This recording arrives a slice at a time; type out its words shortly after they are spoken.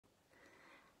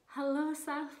Hello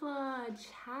South Lodge,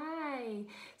 hi!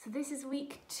 So this is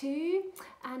week 2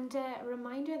 and a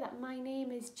reminder that my name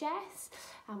is Jess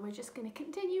and we're just going to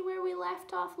continue where we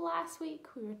left off last week.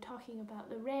 We were talking about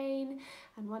the rain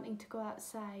and wanting to go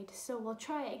outside. So we'll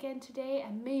try it again today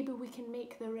and maybe we can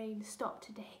make the rain stop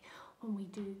today when we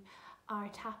do our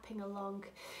tapping along.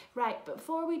 Right, but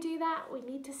before we do that, we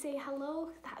need to say hello.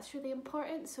 That's really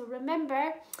important. So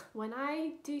remember, when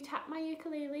I do tap my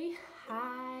ukulele,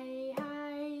 hi,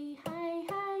 hi, hi,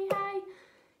 hi, hi,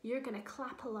 you're gonna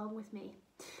clap along with me.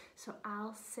 So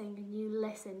I'll sing and you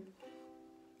listen.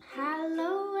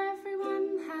 Hello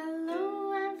everyone,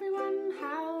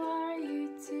 how are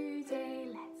you today?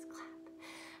 Let's clap.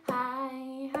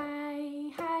 Hi,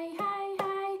 hi, hi, hi,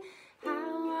 hi,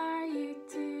 how are you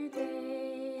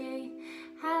today?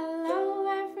 Hello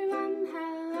everyone,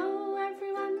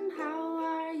 how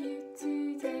are you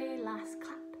today? Last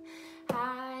clap.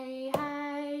 Hi,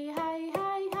 hi, hi,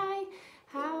 hi, hi,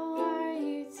 how are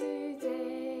you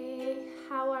today?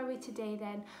 How are we today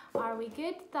then? Are we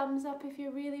good? Thumbs up if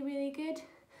you're really, really good.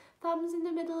 Thumbs in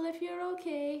the middle if you're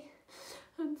okay.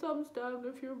 And thumbs down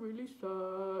if you're really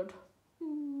sad.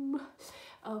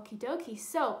 Okie dokie.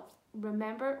 So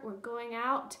remember, we're going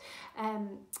out,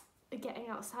 getting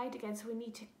outside again, so we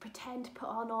need to pretend to put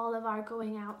on all of our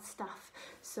going out stuff.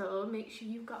 So make sure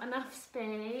you've got enough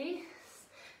space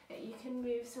that you can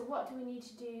move. So what do we need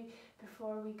to do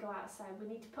before we go outside? We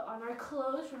need to put on our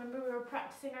clothes. Remember, we were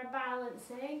practicing our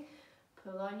balancing.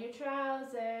 Pull on your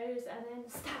trousers and then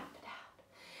stamp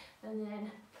down. And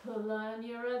then pull on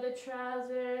your other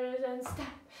trousers and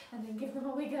stamp. And then give them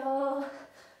a wiggle.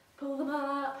 Pull them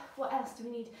up. What else do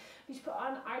we need? We need to put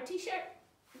on our t-shirt.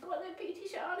 Put the big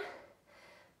t-shirt on.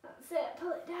 That's it.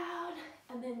 Pull it down.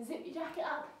 And then zip your jacket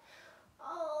up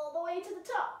all the way to the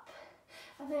top.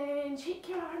 And then shake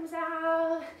your arms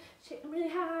out. Shake them really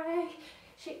high.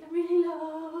 Shake them really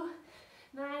low.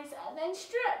 Nice. And then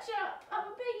stretch up. Have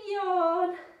a big yawn.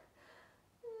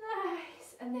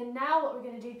 Nice. And then now what we're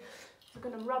going to do is we're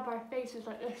going to rub our faces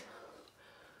like this.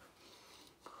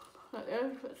 Like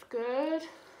this. That's good.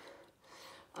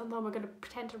 And then we're going to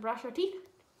pretend to brush our teeth.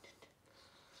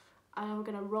 And then we're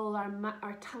going to roll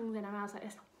our tongues in our mouths like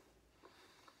this.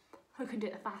 Who can do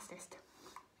it the fastest?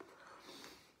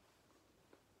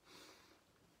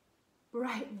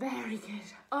 Right, very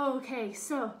good. Okay,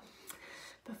 so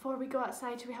before we go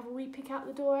outside, should we have a wee peek out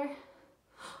the door?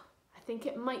 I think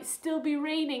it might still be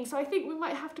raining, so I think we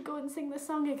might have to go and sing the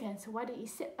song again. So why don't you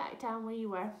sit back down where you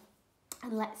were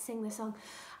and let's sing the song.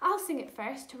 I'll sing it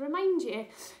first to remind you.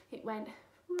 It went,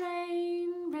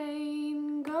 rain,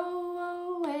 rain,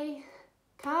 go away,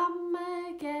 come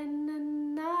again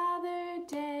another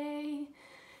day.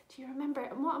 Do you remember?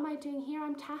 And what am I doing here?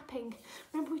 I'm tapping.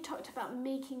 Remember we talked about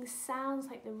making sounds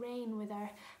like the rain with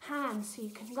our hands, so you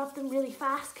can rub them really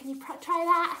fast. Can you try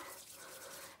that?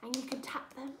 And you can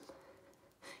tap them.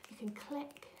 You can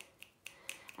click.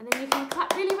 And then you can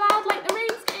clap really loud like the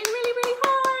rain's getting really, really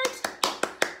hard.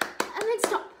 And then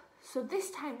stop. So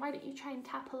this time, why don't you try and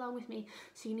tap along with me?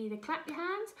 So you can either clap your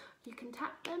hands, you can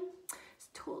tap them. It's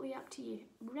totally up to you.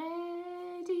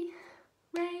 Ready?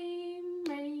 Rain,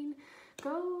 rain,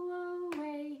 go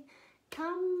away,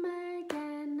 come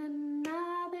again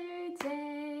another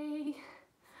day.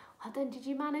 Well done, did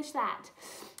you manage that?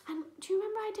 And do you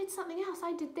remember I did something else?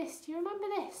 I did this, do you remember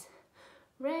this?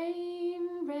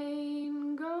 Rain,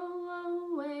 rain,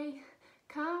 go away,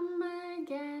 come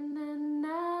again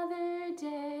another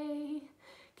day.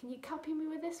 Can you copy me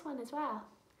with this one as well?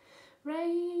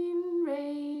 Rain,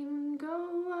 rain,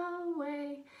 go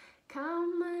away,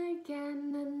 come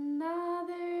again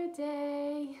another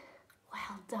day.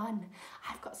 Well done.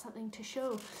 I've got something to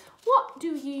show. What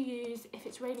do you use if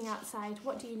it's raining outside?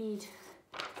 What do you need?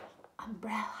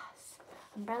 Umbrellas.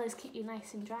 Umbrellas keep you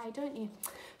nice and dry, don't you?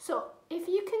 So if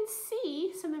you can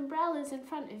see some umbrellas in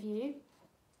front of you,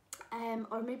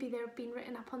 or maybe they've been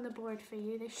written up on the board for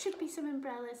you, there should be some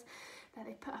umbrellas that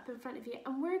they put up in front of you,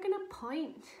 and we're going to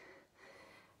point.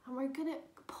 And we're going to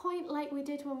point like we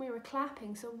did when we were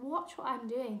clapping. So watch what I'm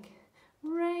doing.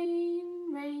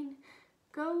 Rain, rain,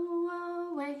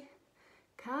 go away,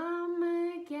 come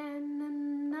again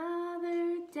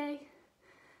another day.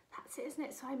 That's it, isn't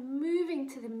it? So I'm moving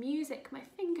to the music. My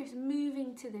fingers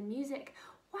moving to the music.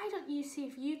 Why don't you see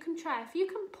if you can try? If you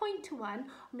can point to one,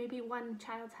 or maybe one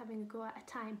child's having a go at a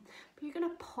time. But you're going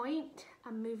to point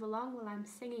and move along while I'm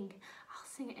singing. I'll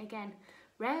sing it again.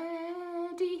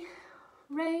 Ready?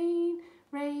 Rain,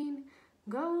 rain,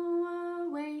 go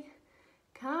away,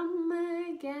 come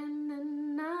again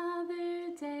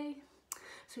another day.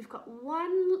 So we've got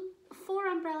 4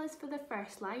 umbrellas for the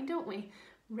first line, don't we?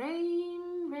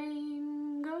 Rain,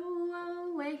 rain, go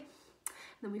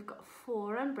Then we've got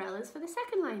 4 umbrellas for the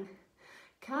second line.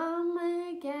 Come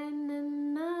again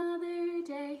another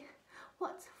day.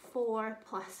 What's 4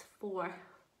 plus 4?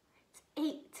 It's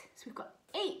 8. So we've got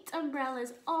 8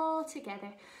 umbrellas all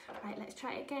together. Right, let's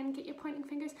try it again. Get your pointing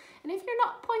fingers. And if you're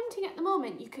not pointing at the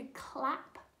moment, you could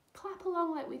clap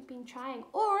along like we've been trying.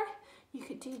 Or you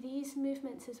could do these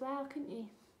movements as well, couldn't you?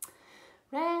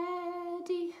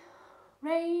 Ready,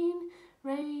 rain,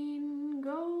 rain,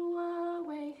 go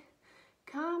away.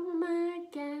 Come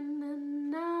again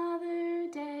another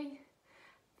day.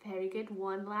 Very good.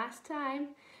 One last time.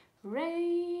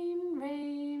 Rain,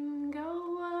 rain,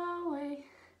 go away.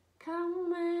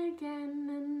 Come again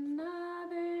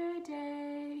another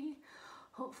day.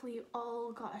 Hopefully you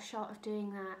all got a shot of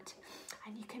doing that,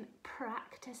 and you can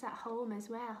practice at home as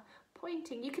well.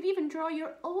 Pointing. You could even draw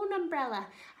your own umbrella,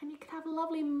 and you could have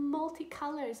lovely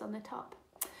multicolours on the top.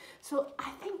 So I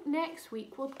think next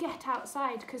week we'll get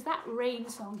outside, because that rain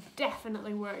song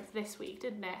definitely worked this week,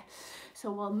 didn't it?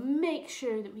 So we'll make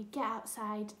sure that we get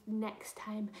outside next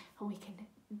time and we can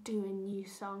do a new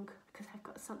song, because I've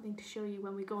got something to show you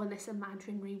when we go on this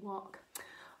imaginary walk.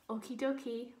 Okie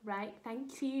dokie, right,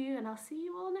 thank you, and I'll see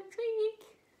you all next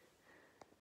week.